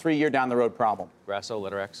 2 or 3 year down the road problem. Grasso,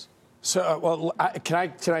 Litterex. So, can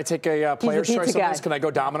I take a player's choice on this? Can I go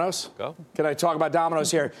Domino's? Go. Can I talk about Domino's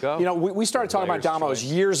here? Go. You know, we started talking about Domino's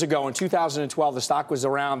years ago. In 2012, the stock was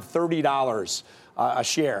around $30 a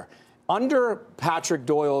share. Under Patrick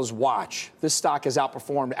Doyle's watch, this stock has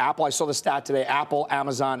outperformed Apple. I saw the stat today, Apple,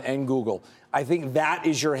 Amazon, and Google. I think that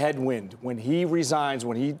is your headwind when he resigns,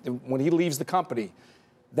 when he leaves the company.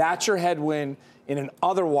 That's your headwind in an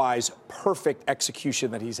otherwise perfect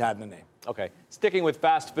execution that he's had in the name. Okay. Sticking with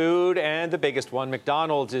fast food, and the biggest one,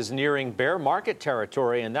 McDonald's is nearing bear market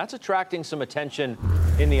territory, and that's attracting some attention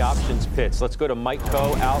in the options pits. Let's go to Mike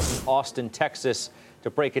Coe out in Austin, Texas, to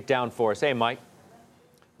break it down for us. Hey, Mike.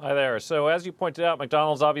 Hi there. So as you pointed out,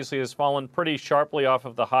 McDonald's obviously has fallen pretty sharply off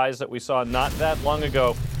of the highs that we saw not that long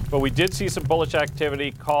ago. But we did see some bullish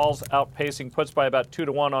activity, calls outpacing puts by about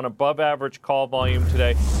 2-to-1 on above average call volume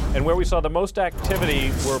today. And where we saw the most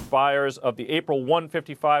activity were buyers of the April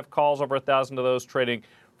 155 calls, over 1,000 of those trading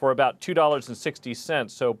for about $2.60.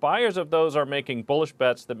 So buyers of those are making bullish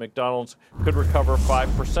bets that McDonald's could recover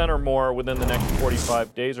 5% or more within the next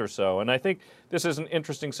 45 days or so. And I think this is an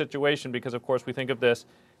interesting situation because, of course, we think of this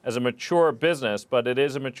as a mature business, but it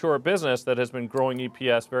is a mature business that has been growing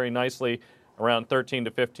EPS very nicely, around 13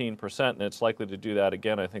 to 15%, and it's likely to do that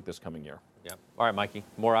again, I think, this coming year. Yeah. All right, Mikey.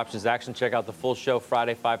 More options action. Check out the full show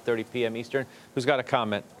Friday, 5:30 p.m. Eastern. Who's got a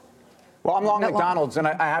comment? Well, I'm long McDonald's, and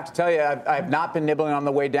I have to tell you, I have not been nibbling on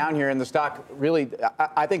the way down here in the stock. Really,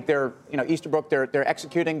 I think they're, Easterbrook, they're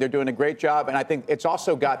executing, they're doing a great job, and I think it's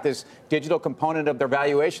also got this digital component of their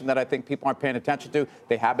valuation that I think people aren't paying attention to.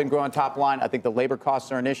 They have been growing top line. I think the labor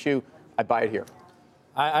costs are an issue. I buy it here.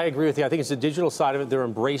 I agree with you. I think it's the digital side of it. They're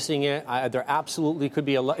embracing it. There absolutely could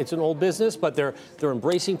be it's an old business, but they're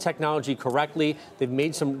embracing technology correctly. They've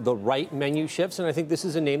made the right menu shifts, and I think this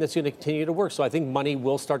is a name that's going to continue to work. So I think money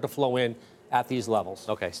will start to flow in at these levels.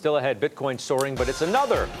 Okay, still ahead, Bitcoin soaring, but it's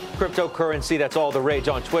another cryptocurrency that's all the rage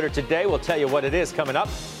on Twitter today. We'll tell you what it is coming up.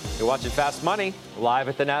 You're watching Fast Money live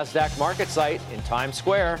at the NASDAQ market site in Times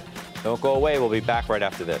Square. Don't go away. We'll be back right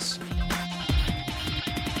after this.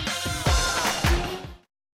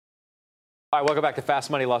 All right, welcome back to Fast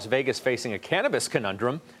Money. Las Vegas facing a cannabis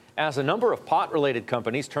conundrum as a number of pot-related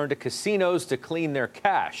companies turn to casinos to clean their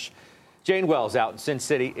cash. Jane Wells out in Sin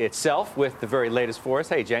City itself with the very latest for us.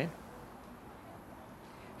 Hey, Jane.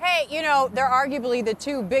 Hey, they're arguably the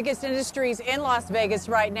two biggest industries in Las Vegas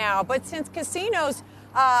right now. But since casinos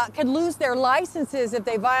could lose their licenses if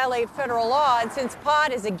they violate federal law, and since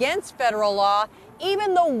pot is against federal law,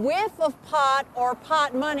 even the whiff of pot or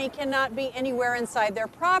pot money cannot be anywhere inside their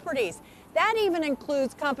properties. That even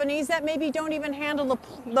includes companies that maybe don't even handle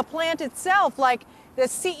the plant itself, like the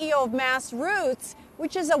CEO of Mass Roots,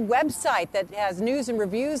 which is a website that has news and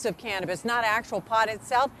reviews of cannabis, not actual pot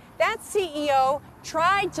itself. That CEO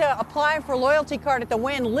tried to apply for a loyalty card at the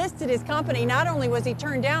Wynn, listed his company. Not only was he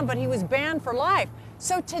turned down, but he was banned for life.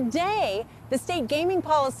 So today, The State Gaming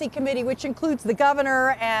Policy Committee, which includes the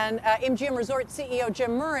governor and MGM Resort CEO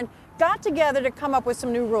Jim Murren, got together to come up with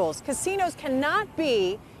some new rules. Casinos cannot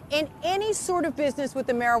be in any sort of business with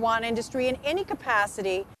the marijuana industry in any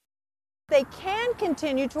capacity. They can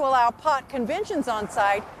continue to allow pot conventions on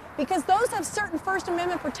site because those have certain First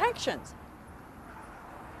Amendment protections.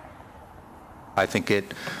 I think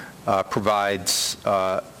it provides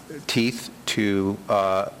teeth to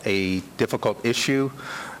a difficult issue,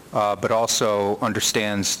 but also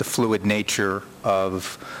understands the fluid nature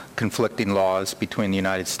of conflicting laws between the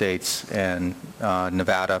United States and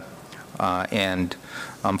Nevada, and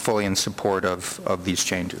I'm fully in support of these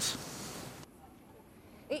changes.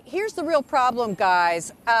 Here's the real problem,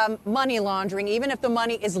 guys. Money laundering, even if the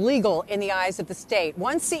money is legal in the eyes of the state.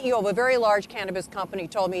 One CEO of a very large cannabis company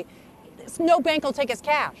told me, no bank will take his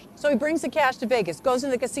cash. So he brings the cash to Vegas, goes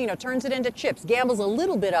in the casino, turns it into chips, gambles a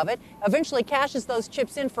little bit of it, eventually cashes those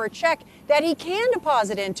chips in for a check that he can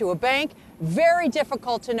deposit into a bank. Very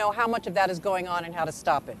difficult to know how much of that is going on and how to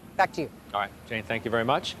stop it. Back to you. All right, Jane, thank you very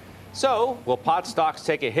much. So, will pot stocks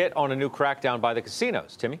take a hit on a new crackdown by the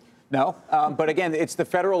casinos? Timmy? No, but again, it's the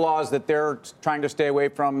federal laws that they're trying to stay away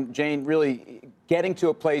from, Jane, really getting to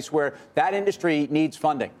a place where that industry needs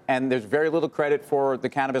funding. And there's very little credit for the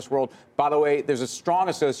cannabis world. By the way, there's a strong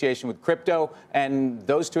association with crypto, and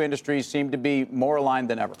those two industries seem to be more aligned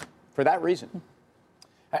than ever for that reason.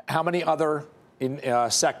 How many other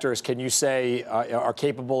sectors can you say are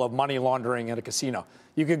capable of money laundering at a casino?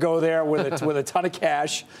 You could go there with a ton of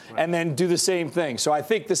cash and then do the same thing. So I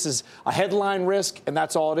think this is a headline risk, and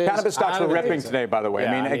that's all it is. Cannabis stocks were ripping today, by the way.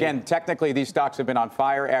 Yeah, I mean, again, technically, these stocks have been on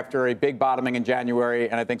fire after a big bottoming in January,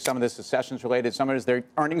 and I think some of this is sessions related. Some of it is their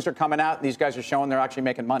earnings are coming out, and these guys are showing they're actually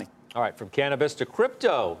making money. All right, from cannabis to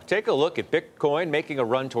crypto. Take a look at Bitcoin making a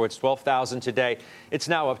run towards 12,000 today. It's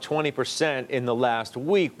now up 20% in the last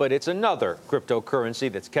week, but it's another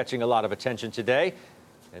cryptocurrency that's catching a lot of attention today,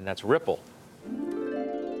 and that's Ripple.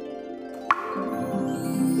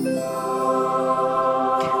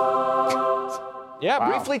 Yeah,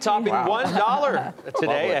 briefly topping $1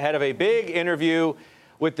 today ahead of a big interview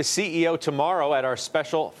with the CEO tomorrow at our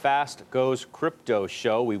special Fast Goes Crypto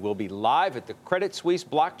show. We will be live at the Credit Suisse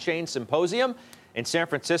Blockchain Symposium in San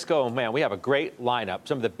Francisco. Oh, man, we have a great lineup.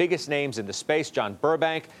 Some of the biggest names in the space: John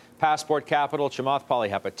Burbank, Passport Capital, Chamath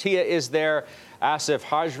Palihapitiya is there,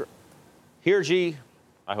 Asif Hirji,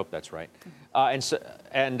 I hope that's right,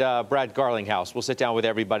 and Brad Garlinghouse. We'll sit down with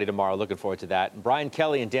everybody tomorrow. Looking forward to that. And Brian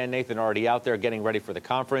Kelly and Dan Nathan are already out there getting ready for the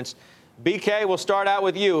conference. BK, we'll start out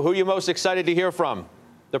with you. Who are you most excited to hear from?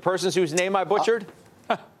 The persons whose name I butchered?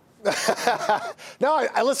 No,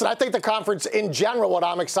 listen, I think the conference in general, what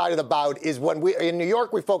I'm excited about is when in New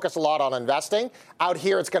York, we focus a lot on investing. Out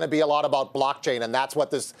here, it's going to be a lot about blockchain, and that's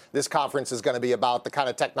what this conference is going to be about, the kind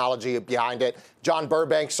of technology behind it. John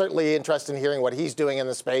Burbank, certainly interested in hearing what he's doing in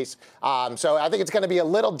the space. So I think it's going to be a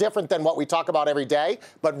little different than what we talk about every day,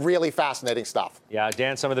 but really fascinating stuff. Yeah,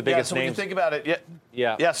 Dan, some of the biggest so names. When you think about it,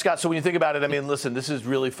 yeah, Scott, so when you think about it, I mean, listen, this is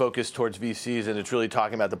really focused towards VCs, and it's really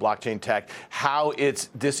talking about the blockchain tech, how it's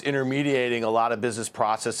disintermediating a lot of business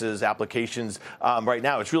processes, applications right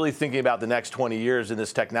now. It's really thinking about the next 20 years in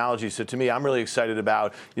this technology. So to me, I'm really excited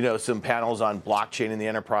about, some panels on blockchain in the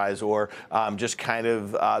enterprise, or just kind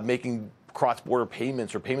of making cross-border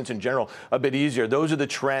payments or payments in general a bit easier. Those are the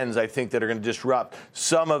trends, I think, that are going to disrupt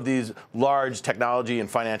some of these large technology and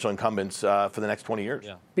financial incumbents for the next 20 years.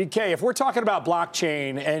 Yeah. BK, if we're talking about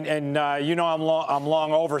blockchain, and I'm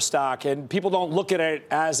long Overstock, and people don't look at it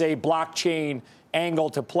as a blockchain angle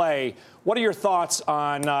to play, what are your thoughts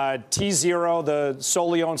on T0, the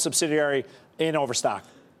solely owned subsidiary in Overstock?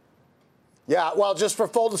 Yeah, well, just for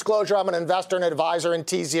full disclosure, I'm an investor and advisor in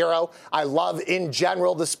T0. I love, in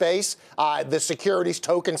general, the space, the securities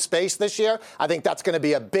token space this year. I think that's going to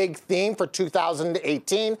be a big theme for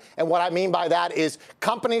 2018. And what I mean by that is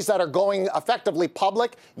companies that are going effectively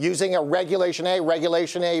public using a Regulation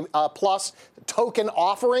A plus token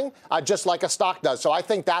offering, just like a stock does. So I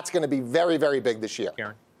think that's going to be very, very big this year.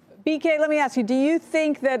 Karen? BK, let me ask you, do you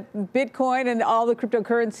think that Bitcoin and all the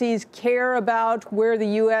cryptocurrencies care about where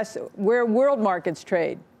where world markets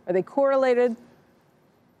trade? Are they correlated?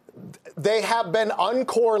 They have been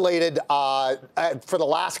uncorrelated for the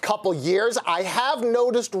last couple years. I have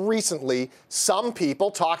noticed recently some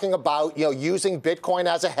people talking about, using Bitcoin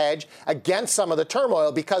as a hedge against some of the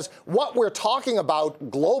turmoil, because what we're talking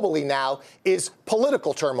about globally now is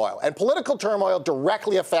political turmoil, and political turmoil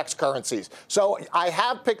directly affects currencies. So I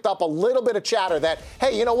have picked up a little bit of chatter that,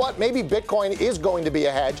 hey, you know what? Maybe Bitcoin is going to be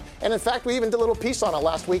a hedge. And in fact, we even did a little piece on it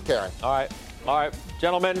last week, Karen. All right.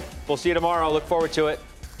 Gentlemen, we'll see you tomorrow. Look forward to it.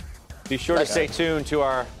 Be sure to stay tuned to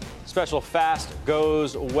our Special Fast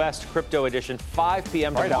Goes West Crypto Edition, 5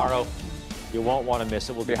 p.m. tomorrow. You won't want to miss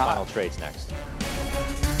it. We'll do final trades next.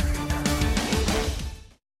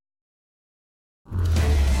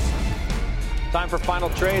 Time for final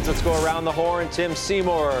trades. Let's go around the horn. Tim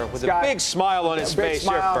Seymour with Scott, a big smile on his face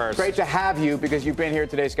here first. Great to have you because you've been here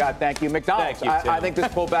today, Scott. Thank you. McDonald's. Thank you, Tim. I think this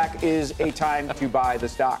pullback is a time to buy the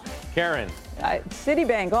stock. Karen.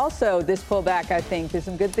 Citibank also, this pullback, I think. There's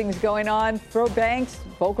some good things going on. Throw banks,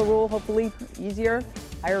 Volcker rule, hopefully easier,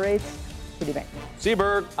 higher rates. Citibank.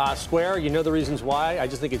 Seaberg. Square, you know the reasons why. I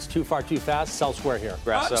just think it's too far too fast. Sell Square here.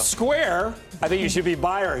 Square, I think you should be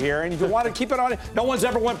buyer here. And if you want to keep it on it, no one's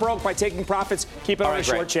ever went broke by taking profits. Keep it on a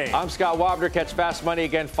short chain. I'm Scott Wapner. Catch Fast Money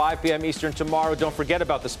again, 5 p.m. Eastern tomorrow. Don't forget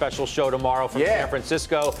about the special show tomorrow from San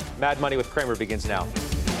Francisco. Mad Money with Kramer begins now.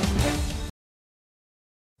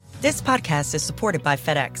 This podcast is supported by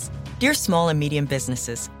FedEx. Dear small and medium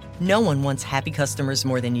businesses, no one wants happy customers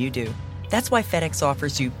more than you do. That's why FedEx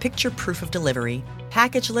offers you picture proof of delivery,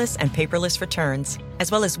 packageless and paperless returns, as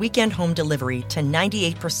well as weekend home delivery to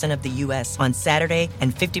 98% of the U.S. on Saturday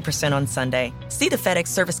and 50% on Sunday. See the FedEx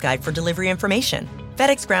service guide for delivery information.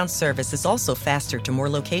 FedEx Ground service is also faster to more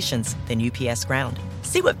locations than UPS Ground.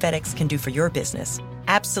 See what FedEx can do for your business.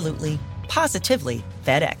 Absolutely, positively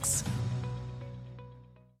FedEx.